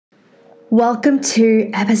Welcome to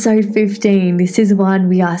episode 15. This is one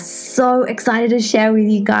we are so excited to share with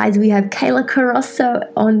you guys. We have Kayla Carosso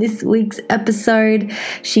on this week's episode.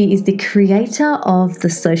 She is the creator of The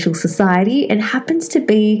Social Society and happens to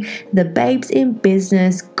be the Babes in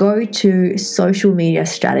Business go-to social media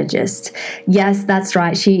strategist. Yes, that's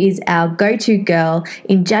right. She is our go-to girl.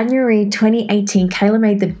 In January 2018, Kayla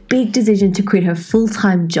made the big decision to quit her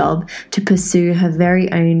full-time job to pursue her very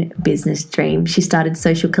own business dream. She started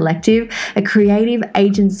Social Collective, a creative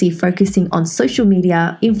agency focusing on social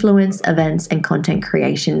media, influence, events, and content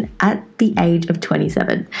creation at the age of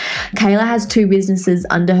 27. Kayla has 2 businesses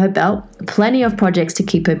under her belt, plenty of projects to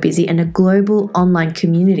keep her busy, and a global online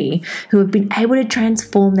community who have been able to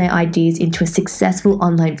transform their ideas into a successful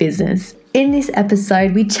online business. In this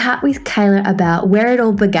episode, we chat with Kayla about where it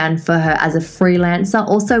all began for her as a freelancer,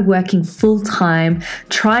 also working full-time,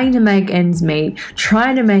 trying to make ends meet,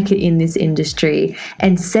 trying to make it in this industry,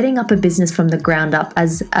 and setting up a business from the ground up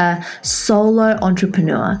as a solo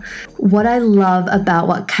entrepreneur. What I love about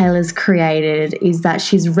what Kayla's created is that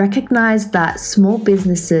she's recognized that small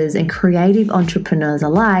businesses and creative entrepreneurs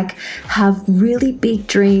alike have really big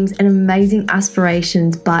dreams and amazing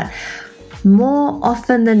aspirations, but more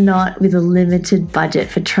often than not with a limited budget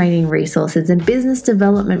for training resources and business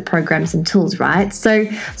development programs and tools, right? So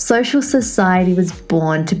Social Society was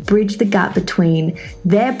born to bridge the gap between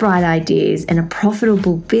their bright ideas and a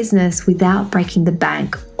profitable business without breaking the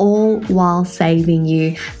bank, all while saving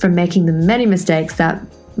you from making the many mistakes that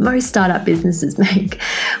most startup businesses make.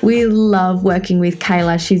 We love working with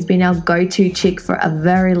Kayla. She's been our go-to chick for a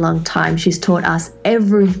very long time. She's taught us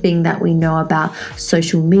everything that we know about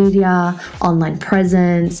social media, online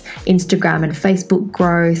presence, Instagram and Facebook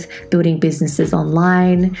growth, building businesses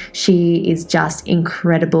online. She is just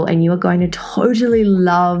incredible and you are going to totally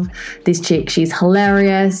love this chick. She's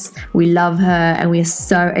hilarious. We love her and we are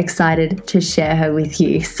so excited to share her with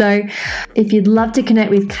you. So if you'd love to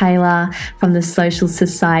connect with Kayla from the Social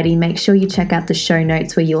Society, make sure you check out the show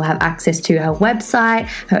notes where you'll have access to her website,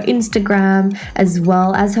 her Instagram, as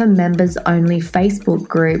well as her members only Facebook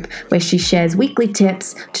group where she shares weekly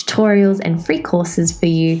tips, tutorials, and free courses for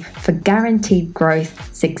you for guaranteed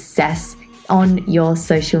growth, success on your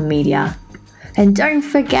social media. And don't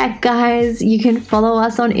forget, guys, you can follow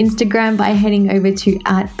us on Instagram by heading over to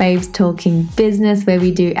 @BabesTalkingBusiness, where we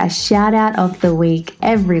do a shout out of the week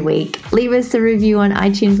every week. Leave us a review on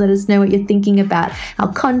iTunes. Let us know what you're thinking about our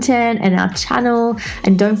content and our channel.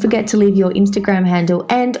 And don't forget to leave your Instagram handle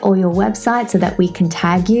and or your website so that we can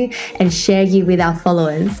tag you and share you with our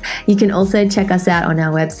followers. You can also check us out on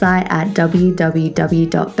our website at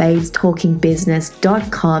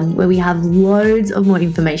www.babestalkingbusiness.com, where we have loads of more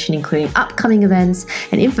information, including upcoming events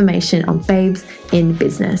and information on babes in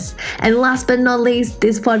business. And last but not least,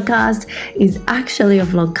 this podcast is actually a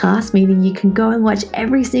vlogcast, meaning you can go and watch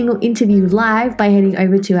every single interview live by heading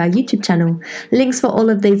over to our YouTube channel. Links for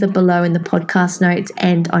all of these are below in the podcast notes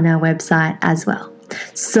and on our website as well.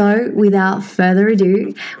 So without further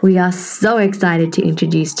ado, we are so excited to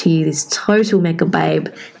introduce to you this total mega babe,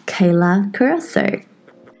 Kayla Carosso.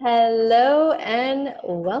 Hello and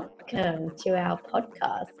welcome to our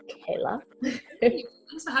podcast, Kayla.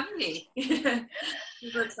 Thanks for having me. I'm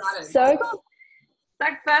super excited. So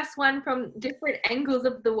like first one from different angles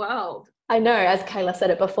of the world. I know, as Kayla said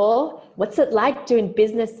it before, what's it like doing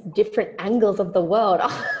business different angles of the world?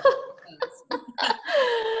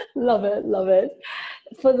 Love it, love it.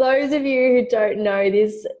 For those of you who don't know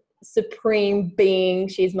this supreme being,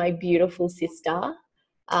 she's my beautiful sister.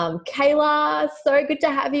 Kayla, so good to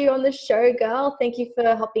have you on the show, girl. Thank you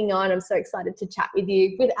for hopping on. I'm so excited to chat with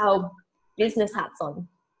you with our business hats on.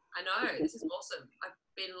 I know, this is awesome. I've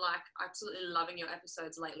been absolutely loving your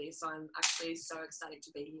episodes lately, so I'm actually so excited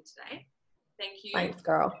to be here today. Thank you. Thanks,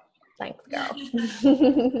 girl.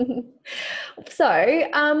 So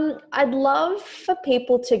I'd love for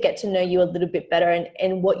people to get to know you a little bit better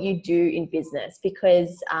and what you do in business,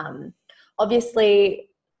 because obviously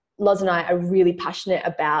Loz and I are really passionate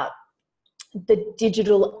about the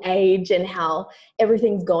digital age and how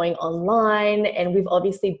everything's going online, and we've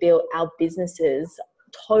obviously built our businesses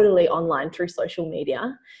totally online through social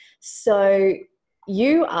media. So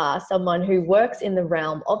you are someone who works in the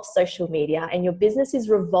realm of social media, and your business is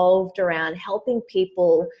revolved around helping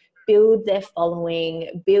people build their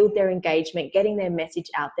following, build their engagement, getting their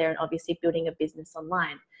message out there, and obviously building a business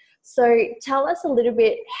online. So tell us a little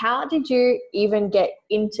bit, how did you even get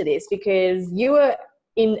into this? Because you were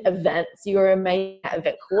in events, you were amazing at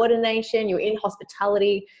event coordination, you were in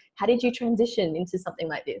hospitality. How did you transition into something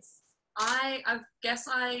like this? I guess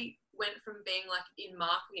I went from being like in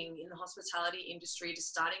marketing in the hospitality industry to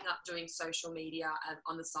starting up doing social media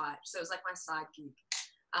on the side. So it was like my side gig.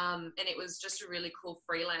 And it was just a really cool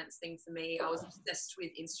freelance thing for me. I was obsessed with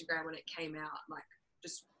Instagram when it came out, like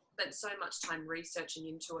just spent so much time researching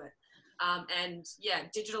into it. And yeah,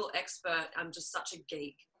 digital expert, I'm just such a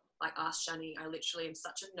geek, like Ask Shani. I literally am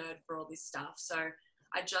such a nerd for all this stuff. So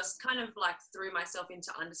I just kind of like threw myself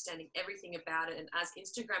into understanding everything about it. And as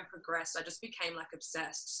Instagram progressed, I just became like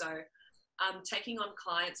obsessed. So taking on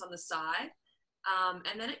clients on the side.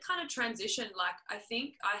 And then it kind of transitioned. Like, I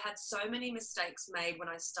think I had so many mistakes made when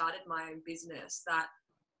I started my own business that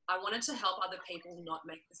I wanted to help other people not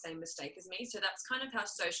make the same mistake as me. So that's kind of how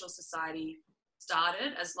Social Society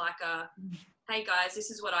started, as like a, hey guys, this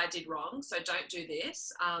is what I did wrong, so don't do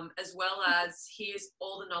this, as well as here's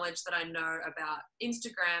all the knowledge that I know about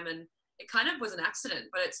Instagram. And it kind of was an accident,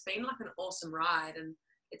 but it's been like an awesome ride, and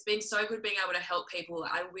it's been so good being able to help people.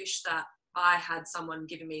 I wish that I had someone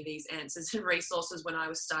giving me these answers and resources when I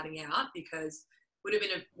was starting out, because it would have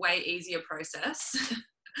been a way easier process.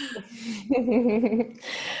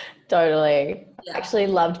 Totally. Yeah. Actually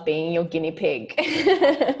loved being your guinea pig.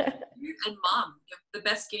 You and Mum, you're the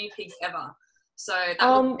best guinea pigs ever. So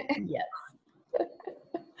that yes.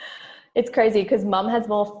 It's crazy because Mum has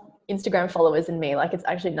more Instagram followers than me. Like, it's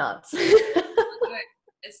actually nuts.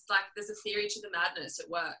 it's like there's a theory to the madness. It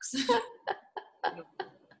works.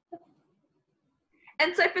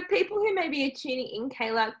 And so for people who maybe are tuning in,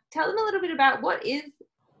 Kayla, tell them a little bit about what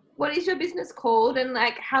is your business called, and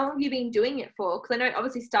like how long have you been doing it for? Because I know it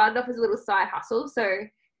obviously started off as a little side hustle. So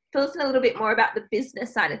tell us a little bit more about the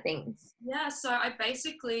business side of things. Yeah, so I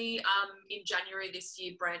basically in January this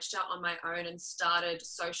year branched out on my own and started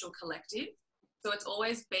Social Collective. So it's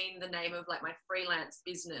always been the name of like my freelance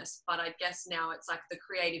business, but I guess now it's like the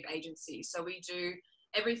creative agency. So we do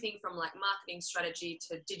everything from like marketing strategy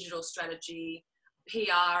to digital strategy,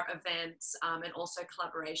 PR events, and also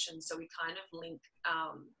collaboration. So we kind of link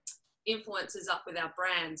influencers up with our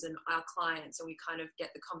brands and our clients, and we kind of get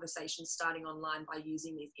the conversation starting online by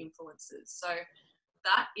using these influencers. So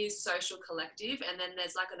that is Social Collective. And then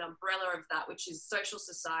there's like an umbrella of that, which is Social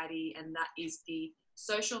Society, and that is the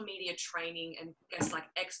social media training and I guess like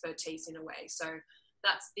expertise in a way. So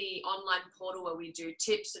that's the online portal where we do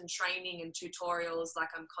tips and training and tutorials. Like,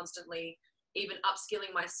 I'm constantly even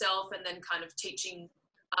upskilling myself and then kind of teaching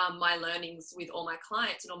my learnings with all my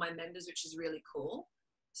clients and all my members, which is really cool.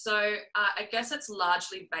 So I guess it's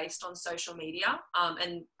largely based on social media,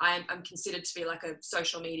 and I'm considered to be like a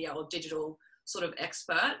social media or digital sort of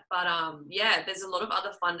expert. But yeah, there's a lot of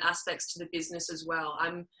other fun aspects to the business as well.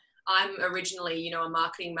 I'm originally, a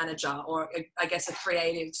marketing manager, or I guess a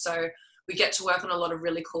creative. So we get to work on a lot of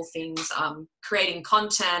really cool things, creating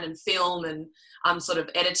content and film and sort of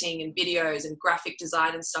editing and videos and graphic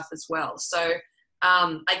design and stuff as well. So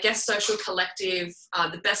I guess Social Collective,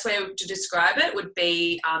 the best way to describe it would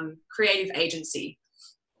be creative agency.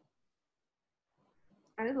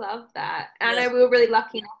 I love that. And I know we were really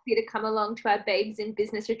lucky enough for you to come along to our Babes in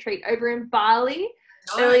Business retreat over in Bali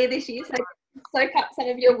earlier this year. So soak up some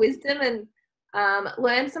of your wisdom and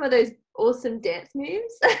learn some of those awesome dance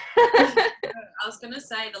moves. I was going to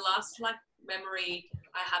say the last memory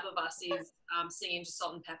I have of us is singing to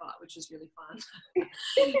Salt and Pepper, which was really fun.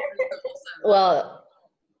 Awesome. Well,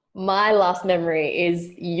 my last memory is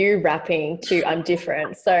you rapping to I'm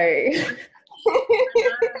Different. So that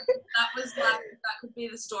was that could be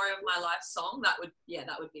the story of my life song. That would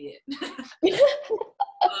be it.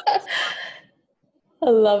 I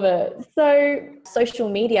love it. So social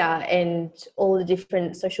media and all the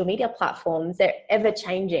different social media platforms, they're ever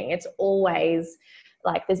changing. It's always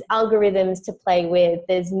like there's algorithms to play with.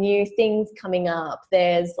 There's new things coming up.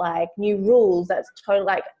 There's like new rules. That's totally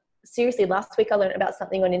like, seriously, last week I learned about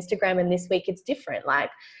something on Instagram and this week it's different. Like,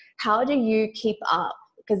 how do you keep up?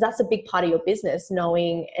 Because that's a big part of your business,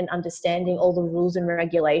 knowing and understanding all the rules and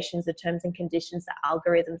regulations, the terms and conditions, the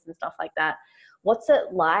algorithms and stuff like that. What's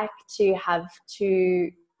it like to have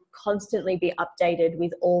to constantly be updated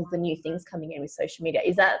with all the new things coming in with social media?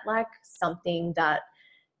 Is that like something that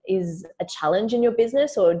is a challenge in your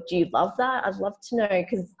business, or do you love that? I'd love to know,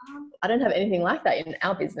 because I don't have anything like that in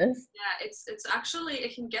our business. Yeah, it's actually,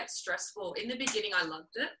 it can get stressful. In the beginning, I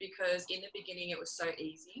loved it because in the beginning it was so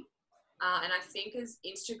easy. And I think as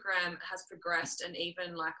Instagram has progressed, and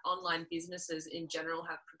even like online businesses in general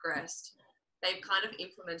have progressed, they've kind of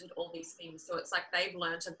implemented all these things. So it's like they've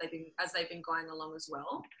learned as they've been going along as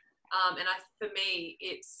well. And for me,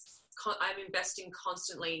 I'm investing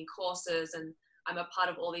constantly in courses, and I'm a part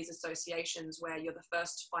of all these associations where you're the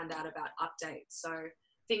first to find out about updates. So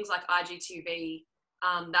things like IGTV,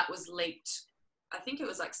 that was leaked I think it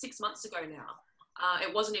was like 6 months ago now.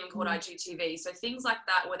 It wasn't even called IGTV. So things like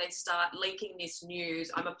that, where they start leaking this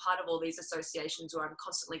news, I'm a part of all these associations where I'm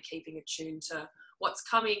constantly keeping attuned to what's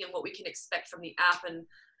coming and what we can expect from the app. And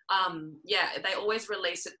they always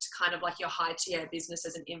release it to kind of like your high tier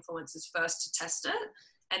businesses and influencers first to test it.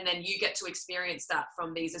 And then you get to experience that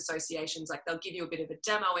from these associations. Like they'll give you a bit of a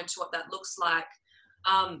demo into what that looks like.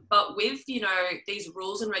 But with, you know, these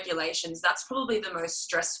rules and regulations, that's probably the most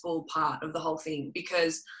stressful part of the whole thing,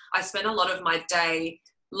 because I spend a lot of my day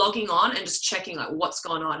logging on and just checking like what's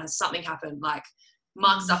gone on. Has something happened? Like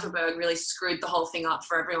Mark Zuckerberg really screwed the whole thing up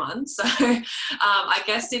for everyone. So I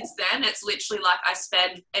guess since then, it's literally like I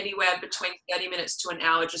spend anywhere between 30 minutes to an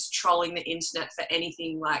hour just trolling the internet for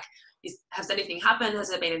anything like, has anything happened? Has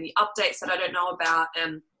there been any updates that I don't know about?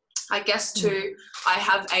 And I guess too, I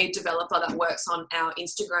have a developer that works on our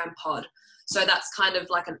Instagram pod. So that's kind of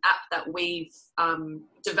like an app that we've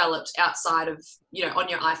developed outside of, you know, on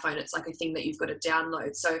your iPhone. It's like a thing that you've got to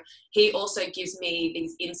download. So he also gives me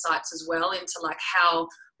these insights as well into like how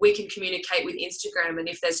we can communicate with Instagram. And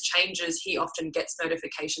if there's changes, he often gets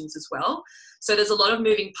notifications as well. So there's a lot of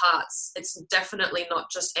moving parts. It's definitely not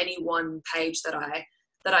just any one page that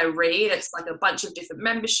I read. It's like a bunch of different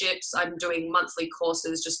memberships. I'm doing monthly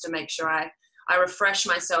courses just to make sure I refresh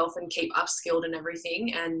myself and keep upskilled and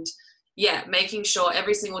everything. And yeah, making sure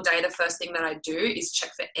every single day, the first thing that I do is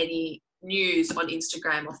check for any news on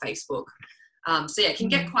Instagram or Facebook. So yeah, it can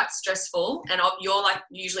get quite stressful. And you're like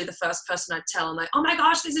usually the first person I tell. I'm like, oh my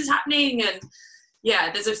gosh, this is happening. And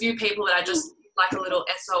yeah, there's a few people that I just like a little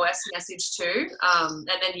SOS message to. And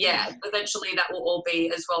then, yeah, eventually that will all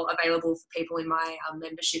be as well available for people in my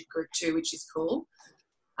membership group too, which is cool.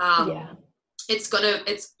 It's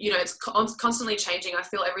constantly changing. I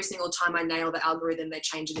feel every single time I nail the algorithm, they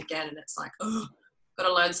change it again. And it's like, oh, got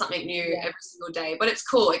to learn something new every single day. But it's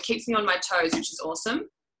cool. It keeps me on my toes, which is awesome.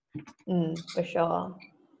 For sure.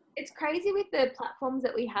 It's crazy with the platforms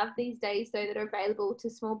that we have these days, though, that are available to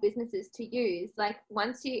small businesses to use. Like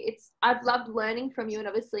I've loved learning from you, and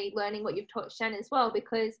obviously learning what you've taught Shan as well,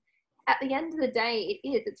 because at the end of the day,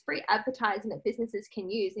 it's free advertising that businesses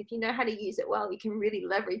can use. If you know how to use it well, you can really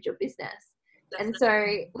leverage your business. Definitely. And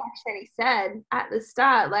so, like Shani said at the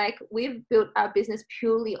start, like we've built our business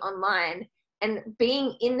purely online, and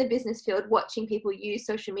being in the business field, watching people use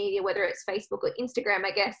social media, whether it's Facebook or Instagram,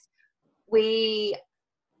 I guess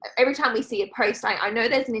every time we see a post, I know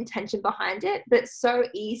there's an intention behind it, but it's so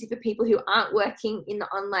easy for people who aren't working in the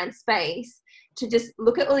online space to just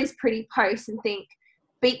look at all these pretty posts and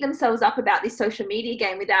beat themselves up about this social media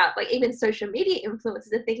game without, like, even social media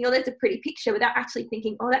influencers are thinking, oh, there's a pretty picture, without actually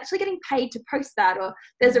thinking, oh, they're actually getting paid to post that, or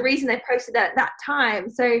there's a reason they posted that at that time.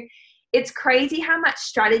 So it's crazy how much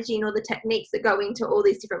strategy and all the techniques that go into all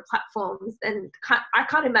these different platforms. And I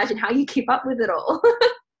can't imagine how you keep up with it all.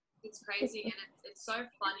 It's crazy, and it's so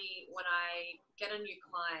funny when I get a new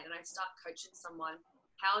client and I start coaching someone,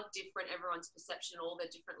 how different everyone's perception, all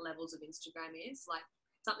their different levels of Instagram is. Like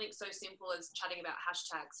something so simple as chatting about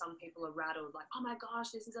hashtags, some people are rattled, like, oh my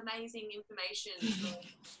gosh, this is amazing information. So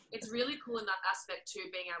it's really cool in that aspect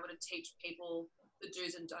too, being able to teach people the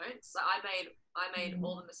do's and don'ts. So I made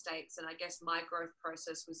all the mistakes, and I guess my growth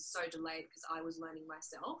process was so delayed because I was learning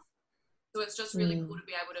myself. So it's just really cool to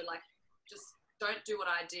be able to like just don't do what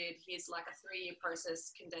I did. Here's like a 3-year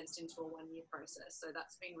process condensed into a 1-year process. So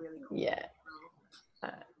that's been really cool. Yeah.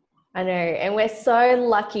 I know. And we're so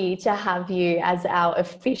lucky to have you as our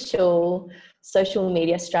official social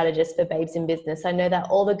media strategist for Babes in Business. I know that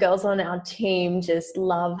all the girls on our team just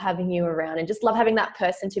love having you around and just love having that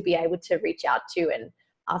person to be able to reach out to and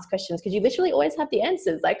ask questions, because you literally always have the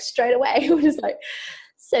answers, like straight away. We'll just like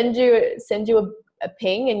send you a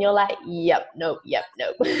ping and you're like, yep, nope.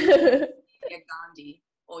 Gandhi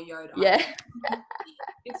or Yoda. Yeah.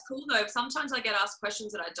 It's cool though. Sometimes I get asked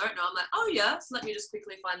questions that I don't know. I'm like, oh yeah, so let me just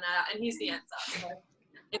quickly find that out, and here's the answer. So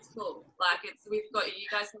it's cool. Like you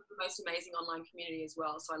guys have the most amazing online community as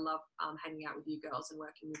well. So I love hanging out with you girls and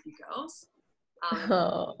working with you girls.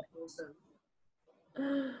 Awesome.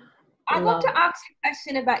 I'd love to ask you a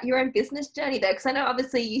question about your own business journey though, because I know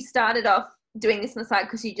obviously you started off doing this on the side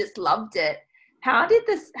because you just loved it. How did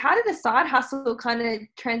the side hustle kind of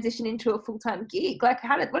transition into a full-time gig? Like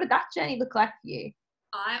what did that journey look like for you?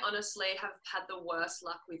 I honestly have had the worst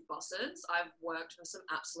luck with bosses. I've worked for some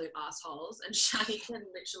absolute assholes, and Shani can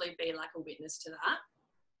literally be like a witness to that.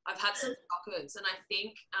 I've had some shockers, and I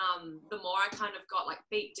think the more I kind of got like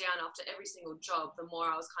beat down after every single job, the more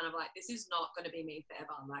I was kind of like, this is not going to be me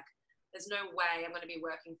forever. Like there's no way I'm going to be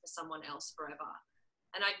working for someone else forever.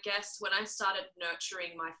 And I guess when I started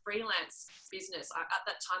nurturing my freelance business, at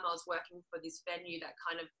that time I was working for this venue that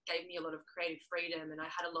kind of gave me a lot of creative freedom, and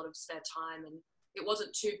I had a lot of spare time, and it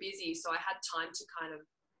wasn't too busy. So I had time to kind of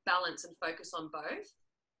balance and focus on both.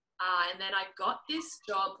 And then I got this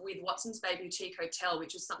job with Watson's Bay Boutique Hotel,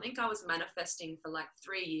 which is something I was manifesting for like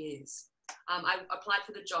 3 years. I applied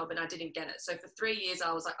for the job and I didn't get it. So for 3 years,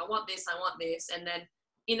 I was like, I want this. And then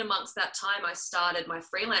in amongst that time, I started my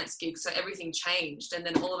freelance gig. So everything changed. And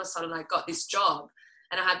then all of a sudden I got this job,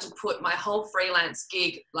 and I had to put my whole freelance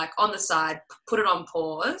gig like on the side, put it on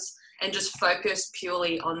pause, and just focus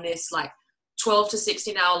purely on this like 12 to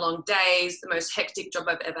 16 hour long days, the most hectic job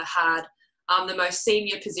I've ever had. The most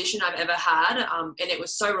senior position I've ever had. And it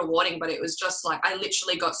was so rewarding, but it was just like, I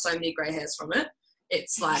literally got so many gray hairs from it.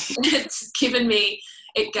 It's like,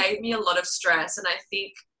 it gave me a lot of stress. And I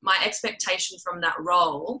think my expectation from that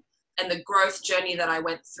role and the growth journey that I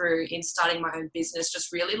went through in starting my own business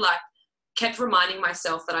just really like kept reminding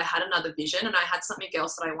myself that I had another vision and I had something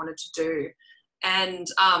else that I wanted to do. And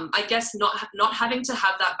I guess not having to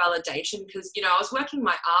have that validation, because, you know, I was working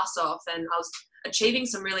my ass off and I was achieving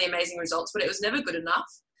some really amazing results, but it was never good enough.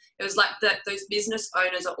 It was like that those business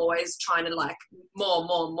owners are always trying to like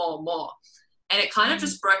more. And it kind of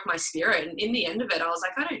just broke my spirit. And in the end of it, I was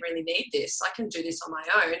like, I don't really need this. I can do this on my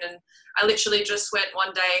own. And I literally just went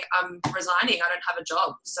one day, I'm resigning. I don't have a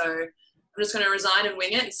job. So I'm just going to resign and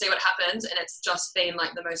wing it and see what happens. And it's just been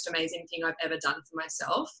like the most amazing thing I've ever done for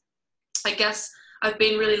myself. I guess I've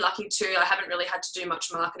been really lucky too. I haven't really had to do much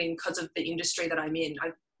marketing because of the industry that I'm in.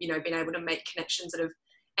 I've, you know, been able to make connections that have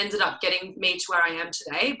ended up getting me to where I am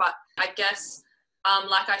today. But I guess,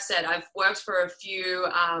 like I said, I've worked for a few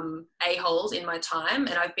a-holes in my time,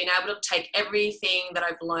 and I've been able to take everything that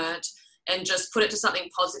I've learned and just put it to something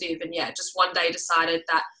positive. And yeah, just one day decided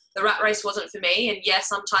that the rat race wasn't for me. And yeah,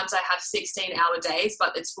 sometimes I have 16-hour days,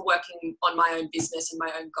 but it's for working on my own business and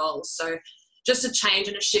my own goals. So just a change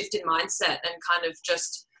and a shift in mindset, and kind of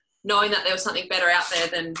just knowing that there was something better out there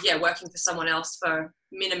than, yeah, working for someone else for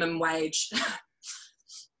minimum wage.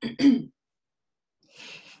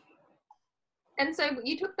 And so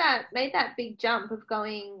you made that big jump of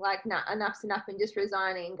going like, nah, enough's enough, and just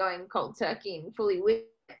resigning, going cold turkey and fully with.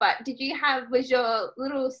 But was your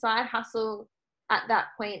little side hustle at that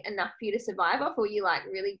point enough for you to survive off, or were you like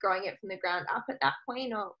really growing it from the ground up at that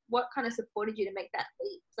point, or what kind of supported you to make that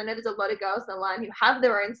leap? Because I know there's a lot of girls on the line who have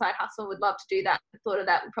their own side hustle, would love to do that. The thought of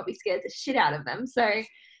that would probably scare the shit out of them. So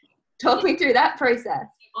talk me through that process.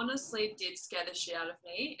 Honestly did scare the shit out of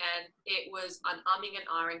me, and it was an umming and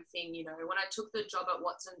ahhing thing. You know, when I took the job at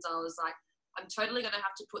Watson's, I was like, I'm totally going to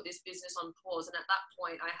have to put this business on pause. And at that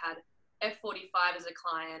point I had F45 as a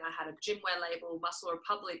client. I had a gymwear label, Muscle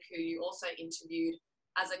Republic, who you also interviewed,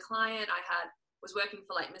 as a client. I was working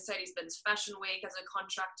for like Mercedes-Benz Fashion Week as a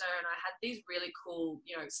contractor, and I had these really cool,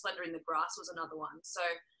 you know, Slender in the Grass was another one. So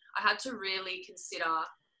I had to really consider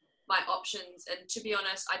my options. And to be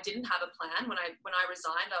honest, I didn't have a plan. When I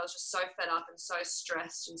resigned, I was just so fed up and so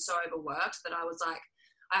stressed and so overworked that I was like,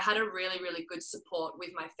 I had a really, really good support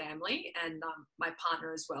with my family and my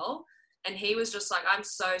partner as well. And he was just like, I'm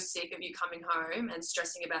so sick of you coming home and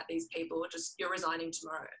stressing about these people. Just, you're resigning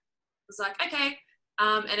tomorrow. I was like, okay.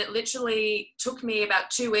 And it literally took me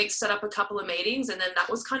about 2 weeks, set up a couple of meetings, and then that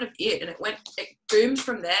was kind of it. And it boomed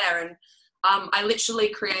from there. And I literally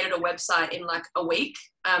created a website in like a week.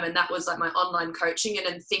 And that was like my online coaching. And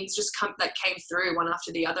then things just came through one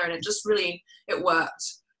after the other. And it just really, it worked.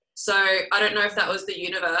 So I don't know if that was the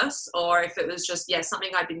universe or if it was just, yeah,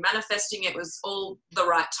 something I'd been manifesting. It was all the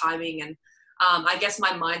right timing. And I guess my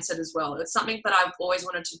mindset as well. It's something that I've always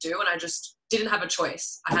wanted to do, and I just didn't have a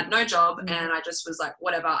choice. I had no job, and I just was like,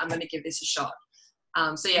 whatever, I'm going to give this a shot.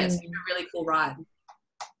 So yeah, it's been a really cool ride.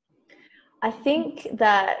 I think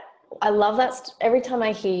that I love that. Every time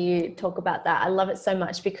I hear you talk about that, I love it so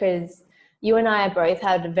much, because you and I both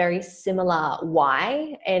had a very similar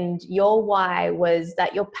why, and your why was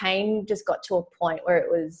that your pain just got to a point where it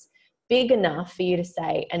was big enough for you to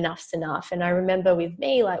say enough's enough. And I remember with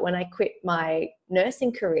me, like when I quit my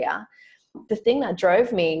nursing career, the thing that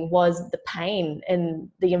drove me was the pain and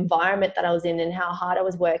the environment that I was in, and how hard I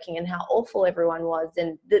was working and how awful everyone was.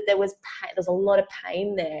 And there's a lot of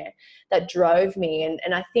pain there that drove me.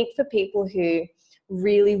 And I think for people who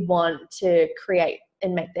really want to create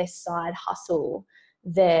and make their side hustle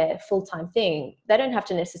their full-time thing, they don't have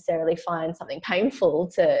to necessarily find something painful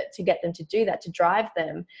to get them to do that, to drive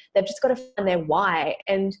them. They've just got to find their why.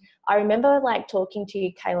 And I remember like talking to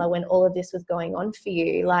you, Kayla, when all of this was going on for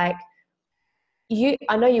you, like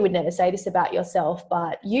I know you would never say this about yourself,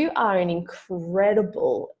 but you are an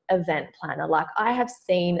incredible event planner. Like, I have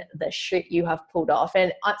seen the shit you have pulled off.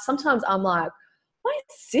 And sometimes I'm like, my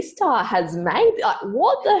sister has made, like,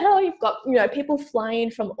 what the hell? You've got, people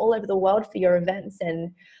flying from all over the world for your events,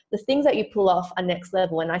 and the things that you pull off are next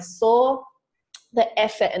level. And I saw the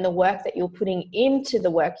effort and the work that you were putting into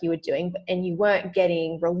the work you were doing, and you weren't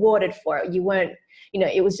getting rewarded for it. You weren't,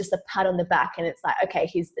 it was just a pat on the back, and it's like, okay,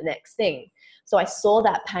 here's the next thing. So I saw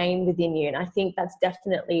that pain within you, and I think that's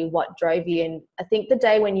definitely what drove you. And I think the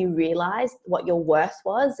day when you realized what your worth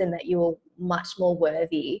was and that you were much more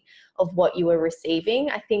worthy of what you were receiving,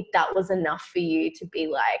 I think that was enough for you to be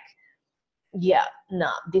like, yeah,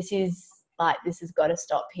 nah, this has got to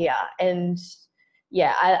stop here. And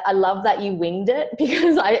yeah, I love that you winged it,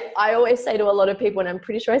 because I always say to a lot of people, and I'm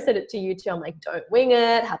pretty sure I said it to you too, I'm like, don't wing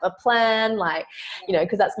it, have a plan, like,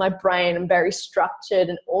 because that's my brain. I'm very structured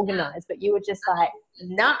and organized, but you were just like,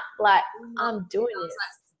 nah, like, I'm doing this.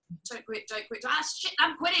 Like, don't quit. Ah, shit,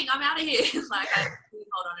 I'm quitting. I'm out of here. Like, I can't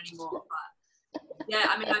hold on anymore. But yeah,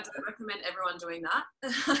 I mean, I don't recommend everyone doing that.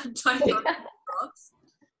 Don't go to jobs.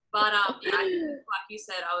 But yeah, like you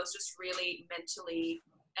said, I was just really mentally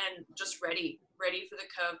and just ready for the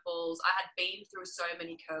curveballs. I had been through so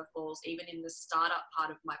many curveballs, even in the startup part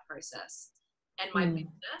of my process and my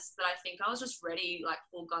business, that I think I was just ready, like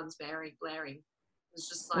full guns blaring. It was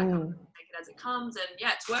just like, I'm gonna take it as it comes. And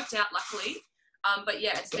yeah, it's worked out, luckily. But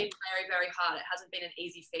yeah, it's been very, very hard. It hasn't been an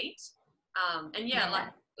easy feat. And yeah, like,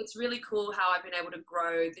 it's really cool how I've been able to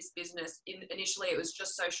grow this business. Initially, it was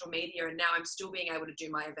just social media, and now I'm still being able to do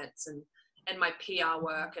my events and my PR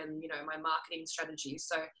work and, my marketing strategies.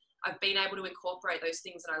 So I've been able to incorporate those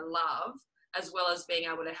things that I love, as well as being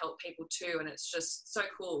able to help people too. And it's just so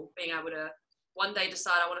cool being able to one day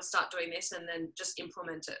decide I want to start doing this and then just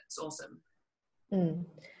implement it. It's awesome.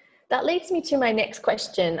 That leads me to my next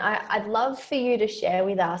question. I'd love for you to share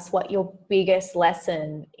with us what your biggest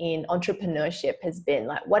lesson in entrepreneurship has been.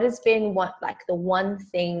 Like, what has been the one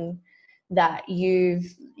thing that you've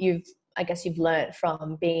learned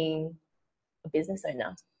from being a business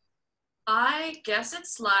owner? I guess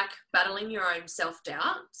it's like battling your own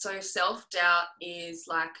self-doubt. So self-doubt is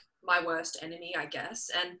like my worst enemy, I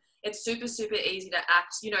guess. And it's super, super easy to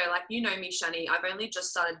act, like, me, Shani, I've only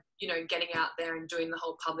just started, getting out there and doing the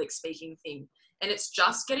whole public speaking thing. And it's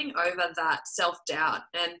just getting over that self-doubt.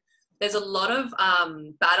 And there's a lot of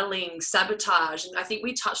battling sabotage. And I think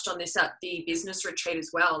we touched on this at the business retreat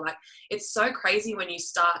as well. Like, it's so crazy when you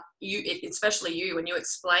start, especially you, when you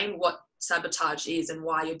explain what sabotage is and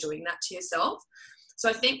why you're doing that to yourself. So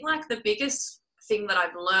I think, like, the biggest thing that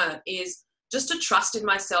I've learned is just to trust in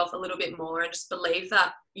myself a little bit more and just believe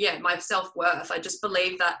that, my self-worth. I just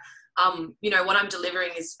believe that, what I'm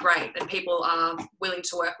delivering is great and people are willing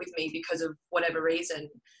to work with me because of whatever reason.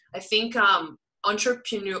 I think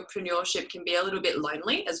entrepreneurship can be a little bit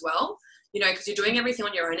lonely as well, because you're doing everything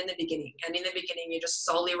on your own in the beginning. And in the beginning, you're just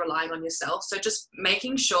solely relying on yourself. So just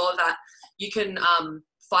making sure that you can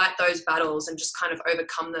fight those battles and just kind of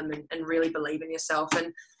overcome them and really believe in yourself.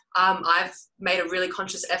 And I've made a really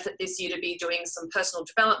conscious effort this year to be doing some personal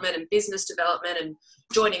development and business development and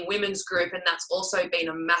joining women's group. And that's also been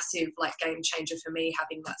a massive, like, game changer for me,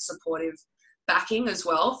 having that supportive backing as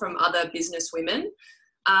well from other business women.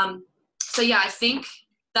 So yeah, I think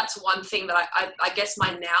that's one thing that I guess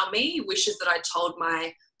my now me wishes that I told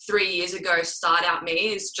my 3 years ago start out me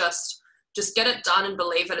is just get it done and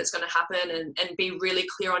believe that it's going to happen and be really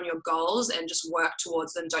clear on your goals and just work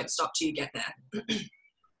towards them. Don't stop till you get there.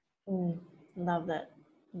 Love it.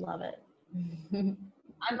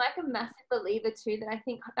 I'm like a massive believer too that I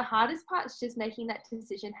think the hardest part is just making that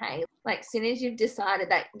decision. Hey, like, as soon as you've decided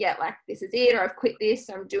that, like, this is it, or I've quit this,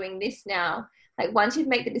 or I'm doing this now, like, once you've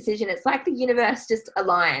made the decision, it's like the universe just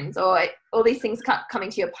aligns, or all these things coming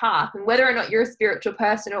to your path. And whether or not you're a spiritual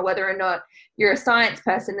person or whether or not you're a science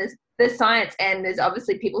person, there's science, and there's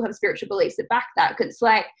obviously people who have spiritual beliefs that back that. Because it's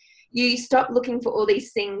like, you stop looking for all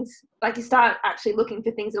these things, like, you start actually looking for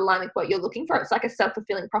things that align with what you're looking for. It's like a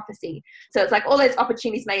self-fulfilling prophecy. So it's like all those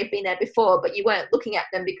opportunities may have been there before, but you weren't looking at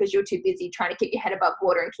them because you're too busy trying to keep your head above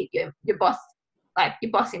water and keep your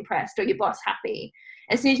boss impressed or your boss happy.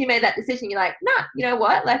 As soon as you made that decision, you're like, nah, you know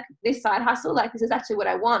what? Like, this side hustle, like, this is actually what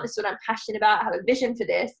I want. This is what I'm passionate about. I have a vision for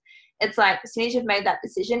this. It's like, as soon as you've made that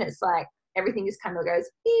decision, it's like everything just kind of goes,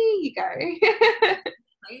 here you go.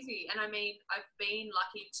 Crazy. And I mean, I've been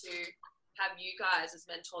lucky to have you guys as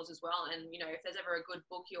mentors as well. And, if there's ever a good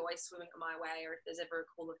book, you're always swimming my way, or if there's ever a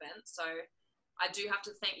cool event. So I do have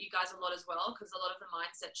to thank you guys a lot as well, because a lot of the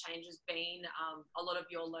mindset change has been a lot of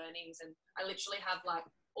your learnings, and I literally have like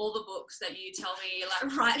all the books that you tell me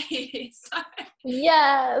like right here. So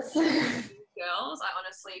Yes. girls, I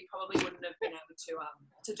honestly probably wouldn't have been able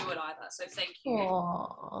to do it either. So thank you.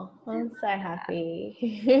 Oh, I'm so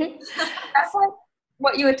happy. That's like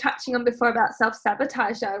what you were touching on before about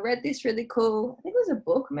self-sabotage. I read this really cool, I think it was a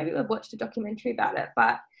book, maybe I watched a documentary about it,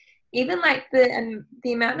 but even like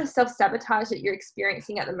the amount of self-sabotage that you're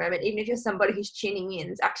experiencing at the moment, even if you're somebody who's tuning in,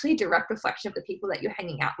 is actually a direct reflection of the people that you're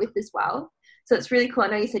hanging out with as well. So it's really cool. I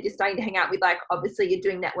know you said you're starting to hang out with, like, obviously you're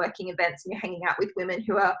doing networking events and you're hanging out with women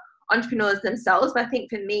who are entrepreneurs themselves. But I think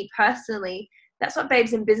for me personally, that's what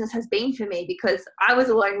Babes in Business has been for me, because I was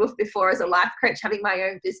a lone wolf before as a life coach, having my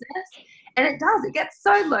own business. And it gets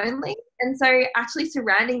so lonely. And so actually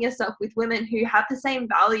surrounding yourself with women who have the same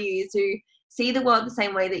values, who see the world the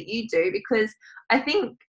same way that you do, because I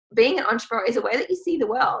think being an entrepreneur is a way that you see the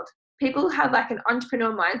world. People have like an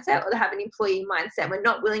entrepreneur mindset, or they have an employee mindset. We're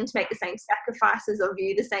not willing to make the same sacrifices or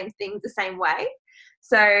view the same things the same way.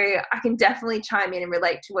 So I can definitely chime in and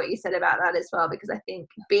relate to what you said about that as well, because I think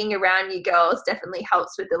being around you girls definitely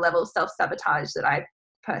helps with the level of self-sabotage that I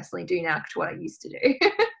personally do now to what I used to do.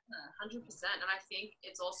 100%. And I think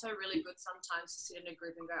it's also really good sometimes to sit in a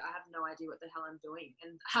group and go, I have no idea what the hell I'm doing,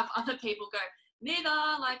 and have other people go, neither,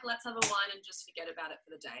 like, let's have a wine and just forget about it for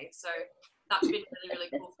the day. So that's been really, really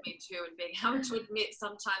cool for me too, and being able to admit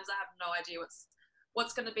sometimes I have no idea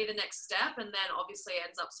what's going to be the next step, and then obviously it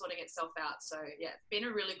ends up sorting itself out. So yeah, it's been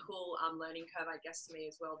a really cool learning curve, I guess, to me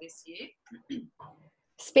as well this year.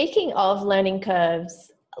 Speaking of learning curves,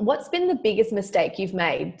 what's been the biggest mistake you've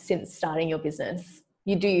made since starting your business?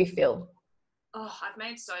 You feel? Oh, I've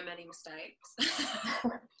made so many mistakes.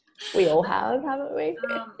 We all have, haven't we?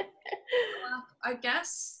 I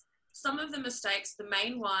guess some of the mistakes, the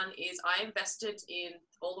main one is I invested in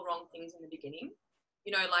all the wrong things in the beginning.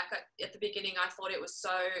 You know, like at the beginning, I thought it was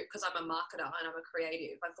so, because I'm a marketer and I'm a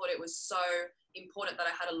creative, I thought it was so important that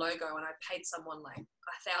I had a logo, and I paid someone like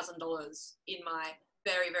 $1,000 in my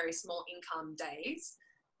very, very small income days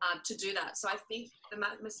to do that. So I think the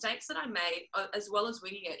mistakes that I made, as well as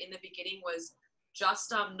winging it in the beginning, was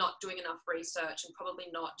just not doing enough research and probably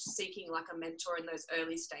not seeking like a mentor in those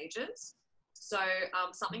early stages. So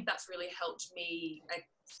something that's really helped me,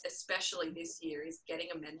 especially this year, is getting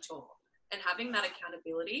a mentor and having that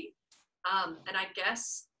accountability. And I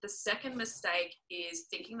guess the second mistake is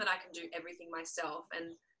thinking that I can do everything myself.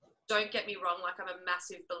 And don't get me wrong, like, I'm a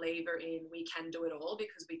massive believer in we can do it all,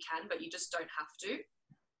 because we can, but you just don't have to.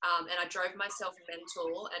 And I drove myself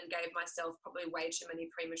mental and gave myself probably way too many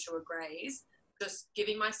premature grays, just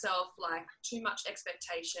giving myself like too much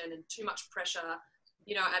expectation and too much pressure.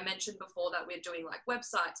 You know, I mentioned before that we're doing like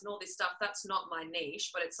websites and all this stuff. That's not my niche,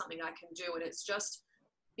 but it's something I can do. And it's just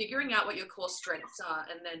figuring out what your core strengths are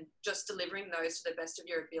and then just delivering those to the best of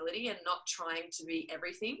your ability, and not trying to be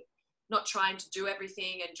everything, not trying to do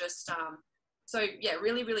everything, and just, so yeah,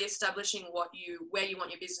 really, really establishing where you want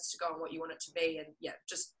your business to go and what you want it to be. And yeah,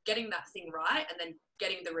 just getting that thing right, and then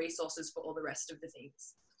getting the resources for all the rest of the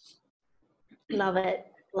things. Love it.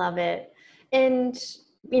 Love it. And,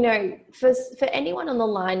 you know, for anyone on the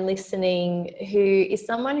line listening who is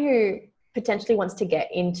someone who potentially wants to get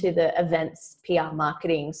into the events, PR,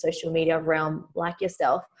 marketing, social media realm like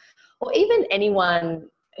yourself, or even anyone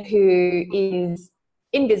who is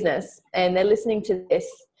in business and they're listening to this,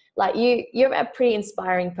 like you're a pretty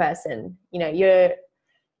inspiring person. You know,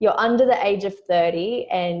 you're under the age of 30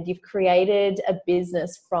 and you've created a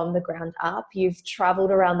business from the ground up. You've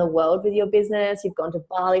traveled around the world with your business. You've gone to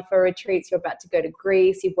Bali for retreats. You're about to go to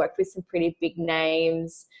Greece. You've worked with some pretty big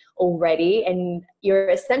names already. And you're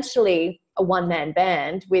essentially a one-man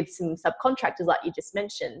band with some subcontractors like you just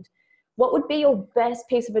mentioned. What would be your best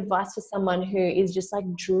piece of advice for someone who is just like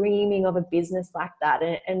dreaming of a business like that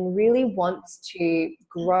and really wants to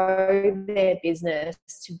grow their business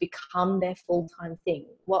to become their full-time thing?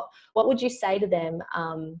 What would you say to them?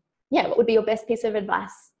 What would be your best piece of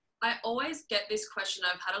advice? I always get this question.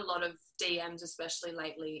 I've had a lot of DMs, especially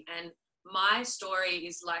lately, and my story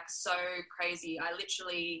is like so crazy. I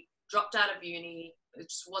literally dropped out of uni. It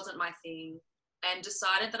just wasn't my thing. And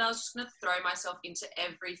decided that I was just going to throw myself into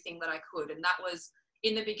everything that I could. And that was,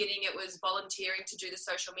 in the beginning, it was volunteering to do the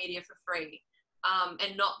social media for free.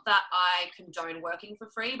 And not that I condone working for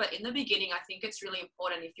free, but in the beginning, I think it's really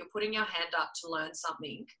important, if you're putting your hand up to learn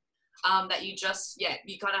something, that you just,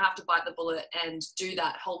 you kind of have to bite the bullet and do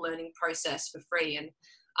that whole learning process for free. And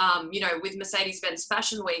you know, with Mercedes-Benz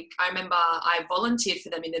Fashion Week, I remember I volunteered for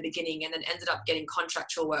them in the beginning and then ended up getting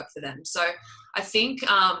contractual work for them. So I think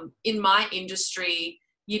in my industry,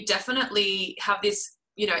 you definitely have this,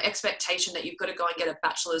 you know, expectation that you've got to go and get a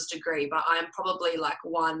bachelor's degree, but I'm probably like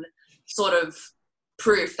one sort of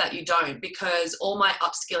proof that you don't, because all my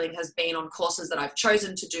upskilling has been on courses that I've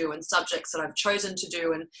chosen to do and subjects that I've chosen to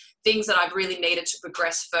do and things that I've really needed to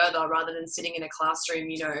progress further rather than sitting in a classroom,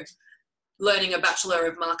 you know, learning a Bachelor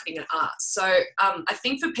of Marketing and Arts. So I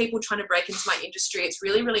think for people trying to break into my industry, it's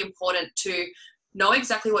really, really important to know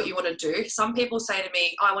exactly what you want to do. Some people say to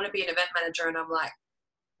me, oh, I want to be an event manager. And I'm like,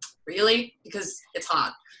 really? Because it's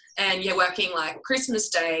hard. And you're working like Christmas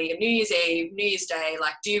Day, New Year's Eve, New Year's Day.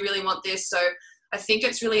 Like, do you really want this? So I think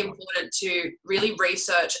it's really important to really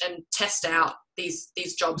research and test out these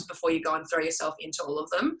jobs before you go and throw yourself into all of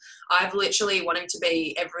them. I've literally wanting to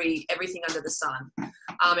be everything under the sun.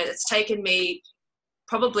 And it's taken me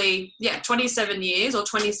probably, 27 years or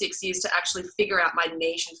 26 years to actually figure out my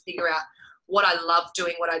niche and figure out what I love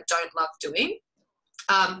doing, what I don't love doing.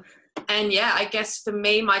 And yeah, I guess for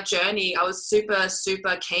me, my journey, I was super,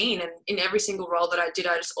 super keen. And in every single role that I did,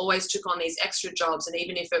 I just always took on these extra jobs. And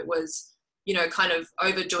even if it was, you know, kind of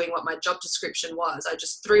overdoing what my job description was, I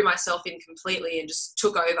just threw myself in completely and just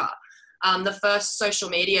took over. The first social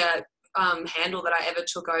media handle that I ever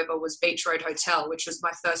took over was Beach Road Hotel, which was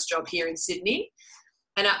my first job here in Sydney.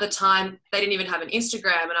 And at the time, they didn't even have an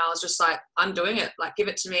Instagram. And I was just like, I'm doing it. Like, give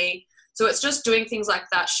it to me. So it's just doing things like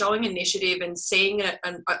that, showing initiative and seeing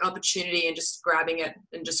an opportunity and just grabbing it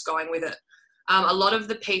and just going with it. A lot of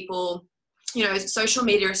the people, you know, social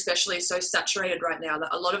media especially is so saturated right now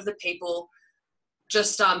that a lot of the people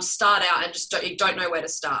just start out and just don't know where to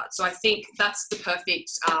start. So I think that's the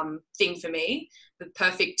perfect thing for me. The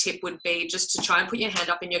perfect tip would be just to try and put your hand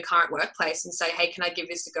up in your current workplace and say, hey, can I give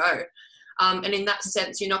this a go? And in that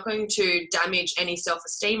sense, you're not going to damage any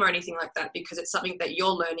self-esteem or anything like that because it's something that you're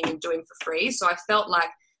learning and doing for free. So I felt like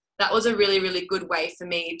that was a really, really good way for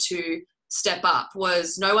me to step up.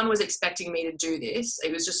 Was no one was expecting me to do this.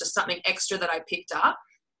 It was just something extra that I picked up.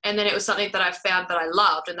 And then it was something that I found that I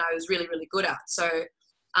loved and I was really, really good at. So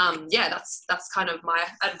that's kind of my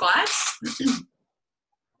advice.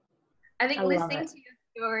 I think listening to your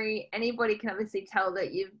story, anybody can obviously tell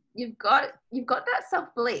that you've got that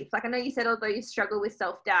self-belief. Like, I know you said, although you struggle with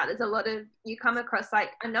self-doubt, there's a lot of, you come across like,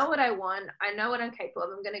 I know what I want, I know what I'm capable of,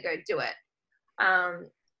 I'm going to go do it.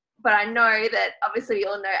 But I know that obviously we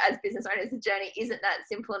all know as business owners, the journey isn't that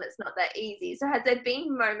simple and it's not that easy. So has there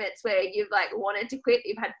been moments where you've like wanted to quit?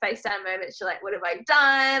 You've had face down moments. You're like, what have I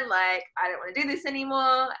done? Like, I don't want to do this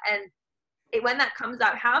anymore. And when that comes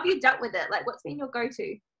up, how have you dealt with it? Like, what's been your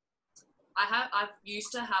go-to? I've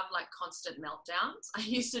used to have like constant meltdowns. I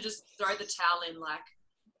used to just throw the towel in like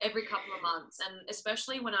every couple of months. And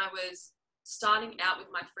especially when I was starting out with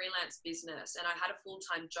my freelance business and I had a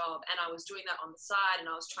full-time job and I was doing that on the side and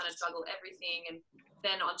I was trying to juggle everything. And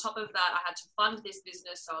then on top of that, I had to fund this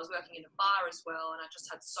business. So I was working in a bar as well. And I just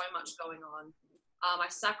had so much going on. I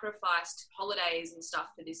sacrificed holidays and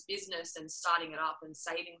stuff for this business and starting it up and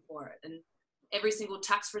saving for it. And every single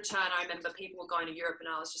tax return, I remember people were going to Europe and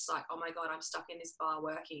I was just like, oh my God, I'm stuck in this bar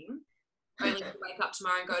working. Only to wake up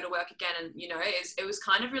tomorrow and go to work again. And, you know, it was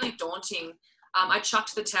kind of really daunting. I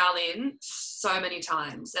chucked the towel in so many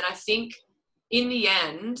times. And I think in the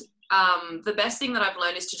end, the best thing that I've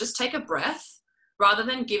learned is to just take a breath rather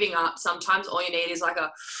than giving up. Sometimes all you need is like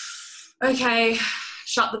okay,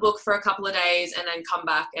 shut the book for a couple of days and then come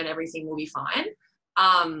back and everything will be fine.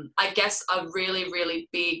 I guess a really, really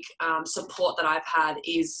big support that I've had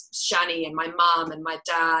is Shani and my mum and my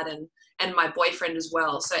dad and my boyfriend as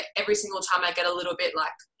well. So every single time I get a little bit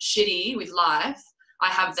like shitty with life, I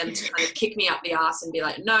have them to kind of kick me up the ass and be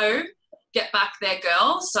like, no, get back there,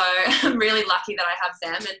 girl. So I'm really lucky that I have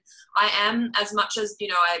them. And I am, as much as,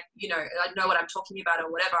 I know what I'm talking about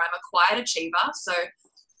or whatever, I'm a quiet achiever. So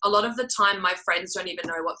a lot of the time my friends don't even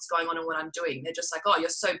know what's going on and what I'm doing. They're just like, oh, you're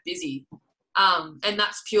so busy. And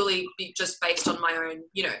that's purely just based on my own,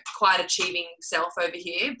 quiet achieving self over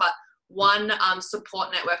here. But one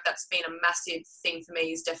support network that's been a massive thing for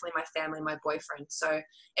me is definitely my family and my boyfriend. So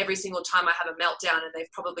every single time I have a meltdown, and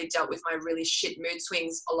they've probably dealt with my really shit mood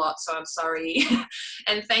swings a lot, so I'm sorry.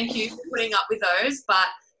 And thank you for putting up with those. But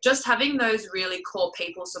just having those really core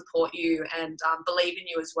people support you and believe in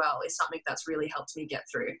you as well is something that's really helped me get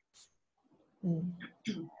through.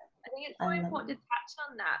 I think it's so important to touch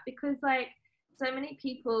on that because, like, so many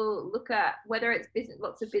people look at whether it's business,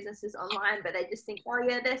 lots of businesses online, but they just think, oh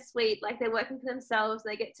yeah, they're sweet. Like they're working for themselves.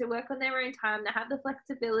 They get to work on their own time. They have the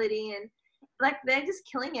flexibility and like, they're just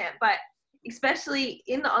killing it. But especially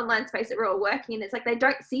in the online space that we're all working in, it's like, they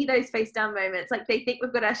don't see those face down moments. Like they think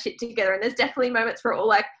we've got our shit together. And there's definitely moments where we're all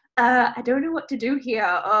like, I don't know what to do here.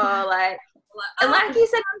 Or like, and like you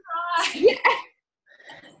said, yeah.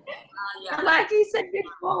 And like you said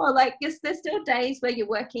before, like yes, there's still days where you're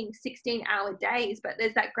working 16-hour days, but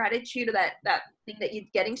there's that gratitude of that thing that you're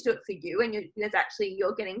getting to do it for you, and you're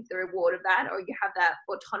getting the reward of that, or you have that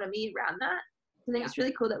autonomy around that. I think it's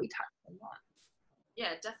really cool that we touched on that.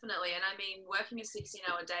 Yeah, definitely. And I mean, working a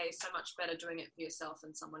 16-hour day is so much better doing it for yourself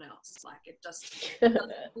than someone else. Like it just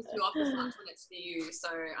doesn't piss you off as much when it's for you. So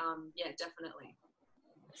yeah, definitely.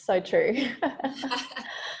 So true.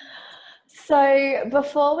 So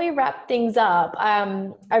before we wrap things up,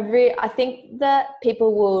 I think that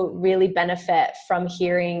people will really benefit from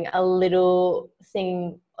hearing a little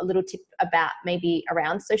tip about maybe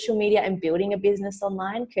around social media and building a business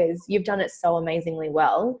online, because you've done it so amazingly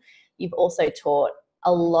well. You've also taught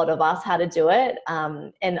a lot of us how to do it,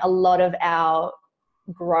 and a lot of our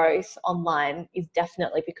growth online is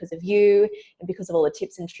definitely because of you and because of all the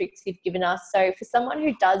tips and tricks you've given us. So for someone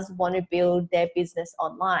who does want to build their business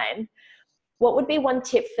online, what would be one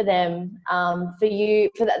tip for them,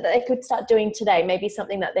 for that they could start doing today? Maybe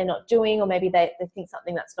something that they're not doing, or maybe they think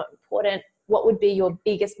something that's not important. What would be your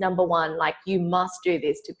biggest number one, like you must do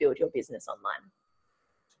this to build your business online?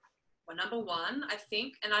 Well, number one, I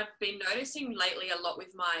think, and I've been noticing lately a lot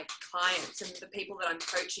with my clients and the people that I'm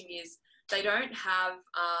coaching, is they don't have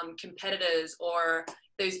competitors or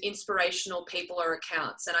those inspirational people or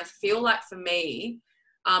accounts. And I feel like for me,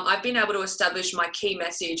 I've been able to establish my key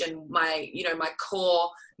message and my core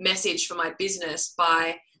message for my business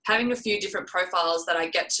by having a few different profiles that I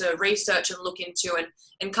get to research and look into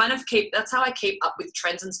and kind of that's how I keep up with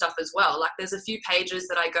trends and stuff as well. Like there's a few pages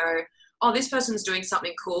that I go, oh, this person's doing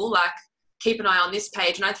something cool, like keep an eye on this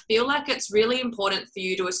page. And I feel like it's really important for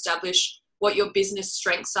you to establish what your business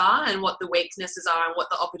strengths are and what the weaknesses are and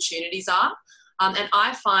what the opportunities are. And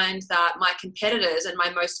I find that my competitors and my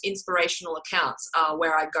most inspirational accounts are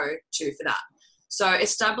where I go to for that. So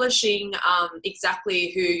establishing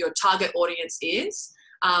exactly who your target audience is.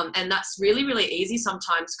 And that's really, really easy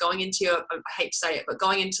sometimes, going into I hate to say it, but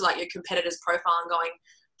going into like your competitor's profile and going,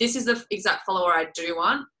 this is the exact follower I do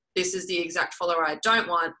want. This is the exact follower I don't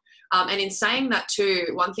want. And in saying that too,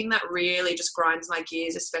 one thing that really just grinds my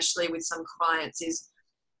gears, especially with some clients, is,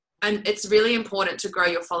 and it's really important to grow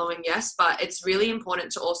your following, yes, but it's really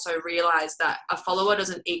important to also realize that a follower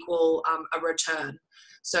doesn't equal a return.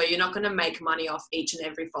 So you're not going to make money off each and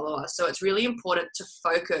every follower. So it's really important to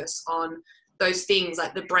focus on those things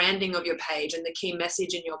like the branding of your page and the key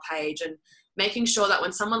message in your page, and making sure that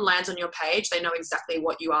when someone lands on your page, they know exactly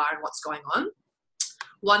what you are and what's going on.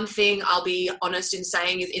 One thing I'll be honest in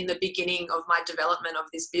saying is, in the beginning of my development of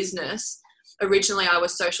this business, originally I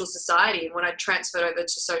was Social Society, and when I transferred over to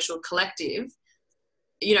Social Collective,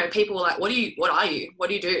 people were like, what are you? What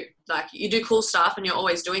do you do? Like, you do cool stuff and you're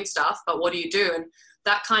always doing stuff, but what do you do? And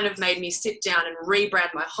that kind of made me sit down and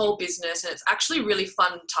rebrand my whole business. And it's actually a really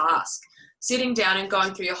fun task, sitting down and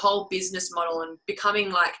going through your whole business model and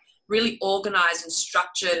becoming like really organized and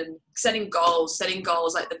structured and setting goals,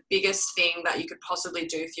 like the biggest thing that you could possibly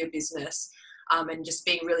do for your business, and just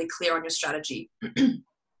being really clear on your strategy.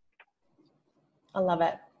 I love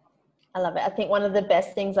it. I think one of the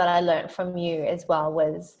best things that I learned from you as well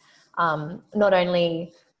was not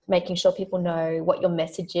only making sure people know what your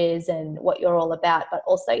message is and what you're all about, but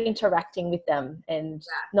also interacting with them, and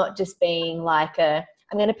not just being like I'm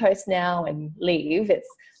going to post now and leave. It's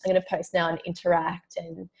I'm going to post now and interact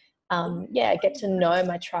and get to know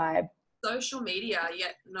my tribe. Social media,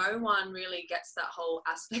 yet no one really gets that whole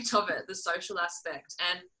aspect of it, the social aspect.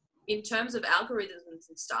 And in terms of algorithms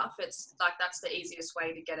and stuff, it's like that's the easiest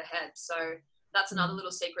way to get ahead. So that's another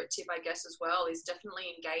little secret tip, I guess, as well, is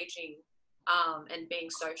definitely engaging and being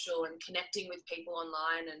social and connecting with people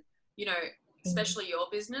online, and especially your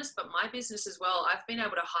business, but my business as well. I've been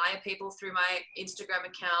able to hire people through my Instagram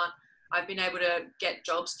account. I've been able to get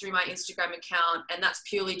jobs through my Instagram account, and that's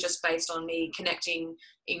purely just based on me connecting,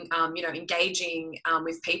 engaging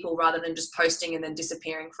with people, rather than just posting and then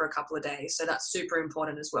disappearing for a couple of days. So that's super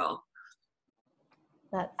important as well.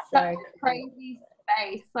 That's so crazy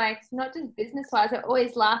space. Like, not just business-wise, I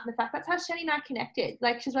always laugh at the fact that's how Shani and I connected.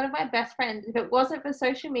 Like, she's one of my best friends. If it wasn't for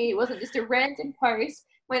social media, it wasn't just a random post.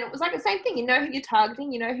 When it was like the same thing, you know who you're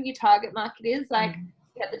targeting, you know who your target market is. Like,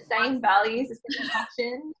 you have the same values, the same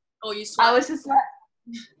passion. Oh, you swear. I was just like,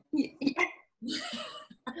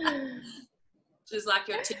 She's like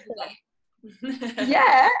your Tinder date.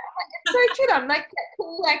 Yeah, it's so true. I'm like,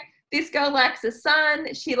 cool. Like, this girl likes the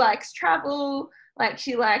sun. She likes travel. Like,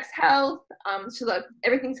 she likes health. She like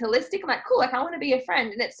everything's holistic. I'm like, cool. Like, I want to be a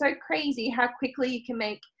friend. And it's so crazy how quickly you can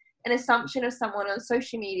make an assumption of someone on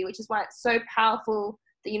social media, which is why it's so powerful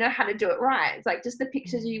that you know how to do it right. It's like just the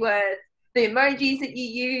pictures you wear, the emojis that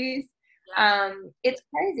you use. It's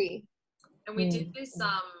crazy. And we did this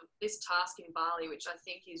this task in Bali, which I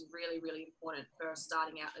think is really, really important for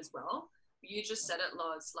starting out as well. You just said it,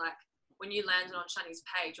 Loz, like when you landed on Shani's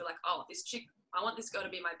page, you're like, oh, this chick, I want this girl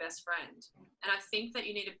to be my best friend. And I think that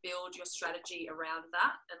you need to build your strategy around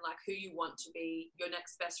that and like who you want to be your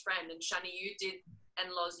next best friend. And Shani, you did,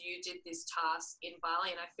 and Loz, you did this task in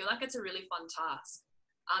Bali, and I feel like it's a really fun task.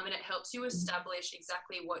 And it helps you establish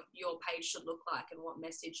exactly what your page should look like and what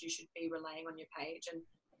message you should be relaying on your page. And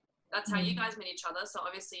that's how you guys met each other. So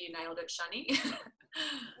obviously you nailed it, Shani.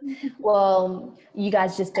 Well, you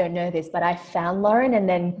guys just don't know this, but I found Lauren and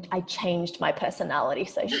then I changed my personality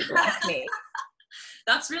so she liked me.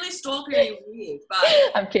 That's really stalkery weird, but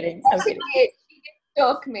I'm kidding. She did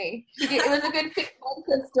stalk me. It was a good 6 months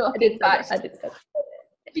of stalking. I did so.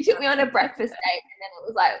 She took me on a breakfast date and then it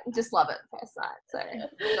was like, just love it first night. So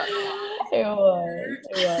it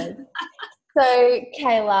was. So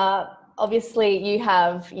Kayla, obviously you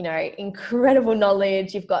have, incredible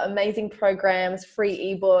knowledge. You've got amazing programs,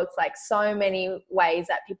 free ebooks, like so many ways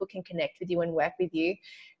that people can connect with you and work with you.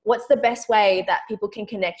 What's the best way that people can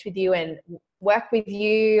connect with you and work with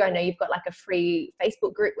you? I know you've got like a free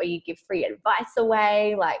Facebook group where you give free advice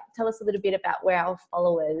away. Like, tell us a little bit about where our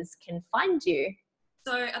followers can find you.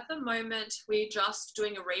 So at the moment, we're just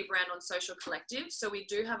doing a rebrand on Social Collective. So we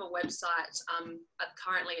do have a website.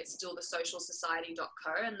 Currently, it's still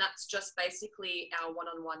thesocialsociety.co, and that's just basically our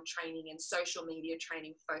one-on-one training and social media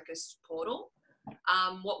training focused portal.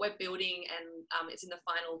 What we're building, and it's in the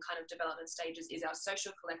final kind of development stages, is our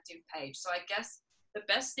Social Collective page. So I guess the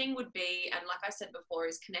best thing would be, and like I said before,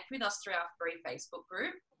 is connect with us through our free Facebook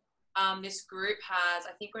group. This group has,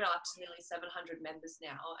 I think we're up to nearly 700 members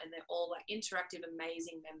now, and they're all like interactive,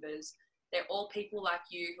 amazing members. They're all people like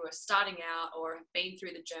you who are starting out or have been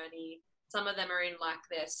through the journey. Some of them are in like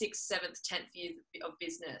their 6th, 7th, 10th year of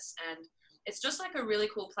business, and it's just like a really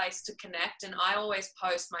cool place to connect. And I always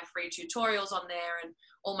post my free tutorials on there and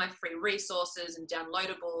all my free resources and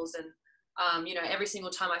downloadables, and every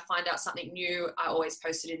single time I find out something new, I always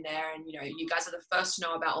post it in there, and you guys are the first to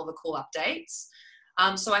know about all the cool updates.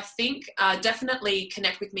 So I think definitely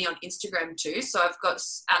connect with me on Instagram too. So I've got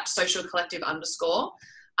at socialcollective_,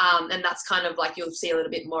 and that's kind of like, you'll see a little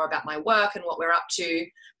bit more about my work and what we're up to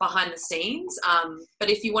behind the scenes. But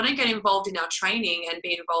if you want to get involved in our training and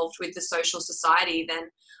be involved with the Social Society, then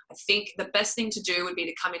I think the best thing to do would be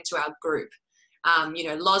to come into our group.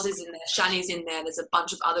 Loz is in there, Shani's in there. There's a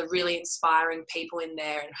bunch of other really inspiring people in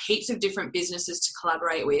there and heaps of different businesses to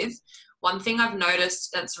collaborate with. One thing I've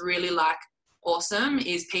noticed that's really like awesome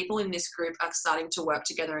is people in this group are starting to work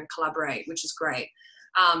together and collaborate, which is great.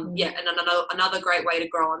 And another great way to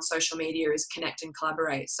grow on social media is connect and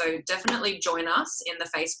collaborate. So definitely join us in the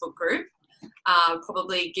Facebook group.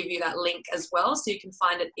 Probably give you that link as well so you can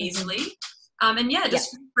find it easily.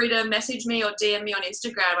 Just feel free to message me or DM me on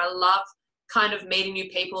Instagram. I love kind of meeting new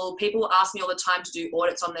people. People ask me all the time to do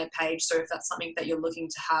audits on their page. So if that's something that you're looking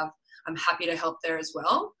to have, I'm happy to help there as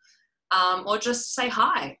well. Or just say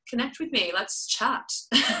hi, connect with me. Let's chat.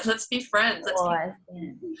 Let's be friends.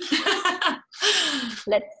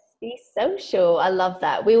 Let's be social. I love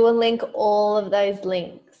that. We will link all of those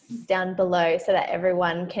links down below so that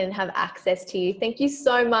everyone can have access to you. Thank you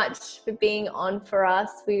so much for being on for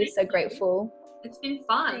us. We were so grateful. It's been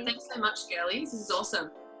fun. Thanks so much, girlies. This is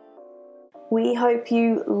awesome. We hope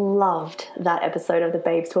you loved that episode of the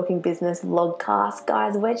Babes Talking Business vlogcast.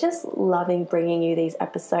 Guys, we're just loving bringing you these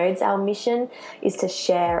episodes. Our mission is to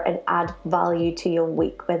share and add value to your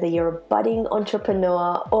week, whether you're a budding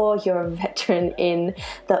entrepreneur or you're a veteran in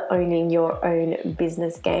the owning your own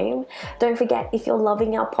business game. Don't forget, if you're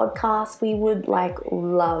loving our podcast, we would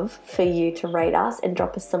love for you to rate us and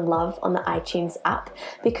drop us some love on the iTunes app,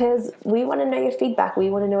 because we want to know your feedback. We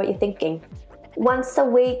want to know what you're thinking. Once a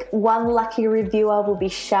week, one lucky reviewer will be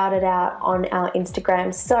shouted out on our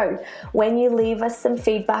Instagram. So when you leave us some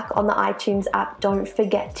feedback on the iTunes app, don't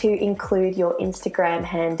forget to include your Instagram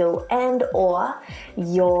handle and or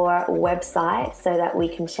your website so that we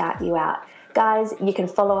can shout you out. Guys, you can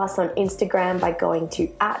follow us on Instagram by going to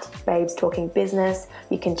 @BabesTalkingBusiness.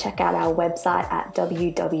 You can check out our website at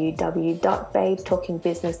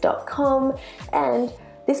www.babestalkingbusiness.com, and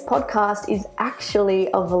this podcast is actually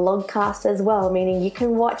a vlogcast as well, meaning you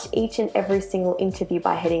can watch each and every single interview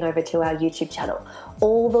by heading over to our YouTube channel.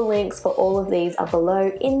 All the links for all of these are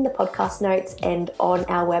below in the podcast notes and on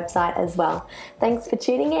our website as well. Thanks for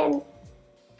tuning in.